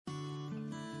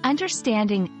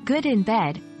Understanding Good in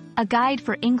Bed, a guide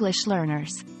for English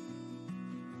learners.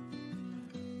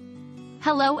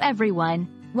 Hello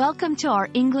everyone, welcome to our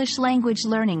English language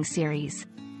learning series.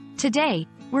 Today,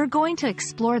 we're going to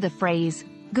explore the phrase,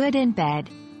 good in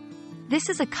bed. This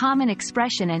is a common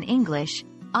expression in English,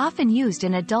 often used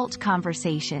in adult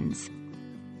conversations.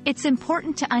 It's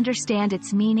important to understand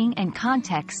its meaning and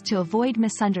context to avoid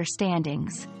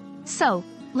misunderstandings. So,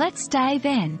 let's dive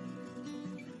in.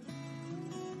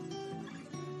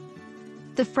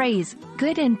 The phrase,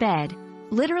 good in bed,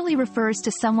 literally refers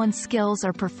to someone's skills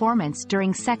or performance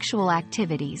during sexual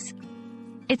activities.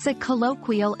 It's a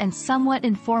colloquial and somewhat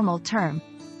informal term.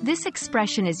 This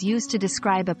expression is used to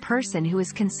describe a person who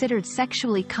is considered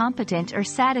sexually competent or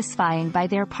satisfying by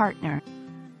their partner.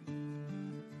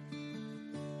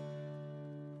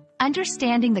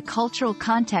 Understanding the cultural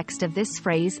context of this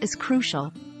phrase is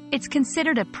crucial. It's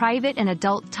considered a private and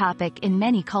adult topic in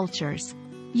many cultures.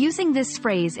 Using this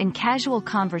phrase in casual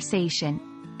conversation,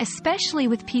 especially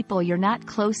with people you're not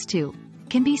close to,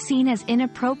 can be seen as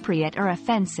inappropriate or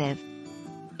offensive.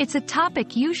 It's a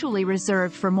topic usually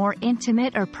reserved for more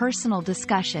intimate or personal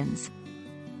discussions.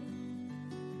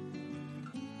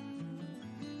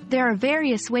 There are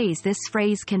various ways this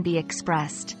phrase can be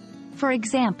expressed. For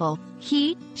example,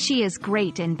 she is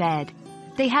great in bed.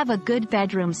 They have a good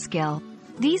bedroom skill.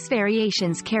 These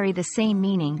variations carry the same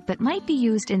meaning but might be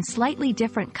used in slightly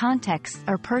different contexts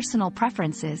or personal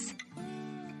preferences.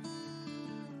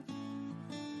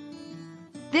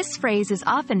 This phrase is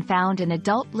often found in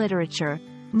adult literature,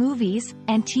 movies,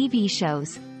 and TV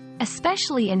shows,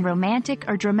 especially in romantic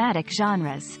or dramatic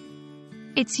genres.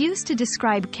 It's used to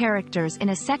describe characters in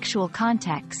a sexual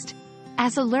context.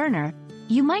 As a learner,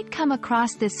 you might come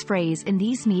across this phrase in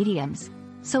these mediums,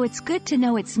 so it's good to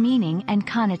know its meaning and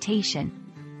connotation.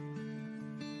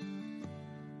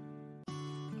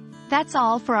 That's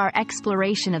all for our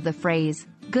exploration of the phrase,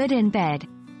 good in bed.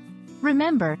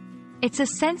 Remember, it's a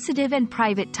sensitive and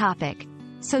private topic,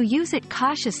 so use it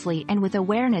cautiously and with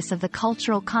awareness of the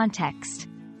cultural context.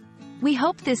 We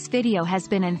hope this video has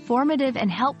been informative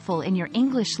and helpful in your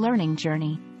English learning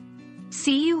journey.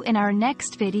 See you in our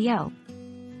next video.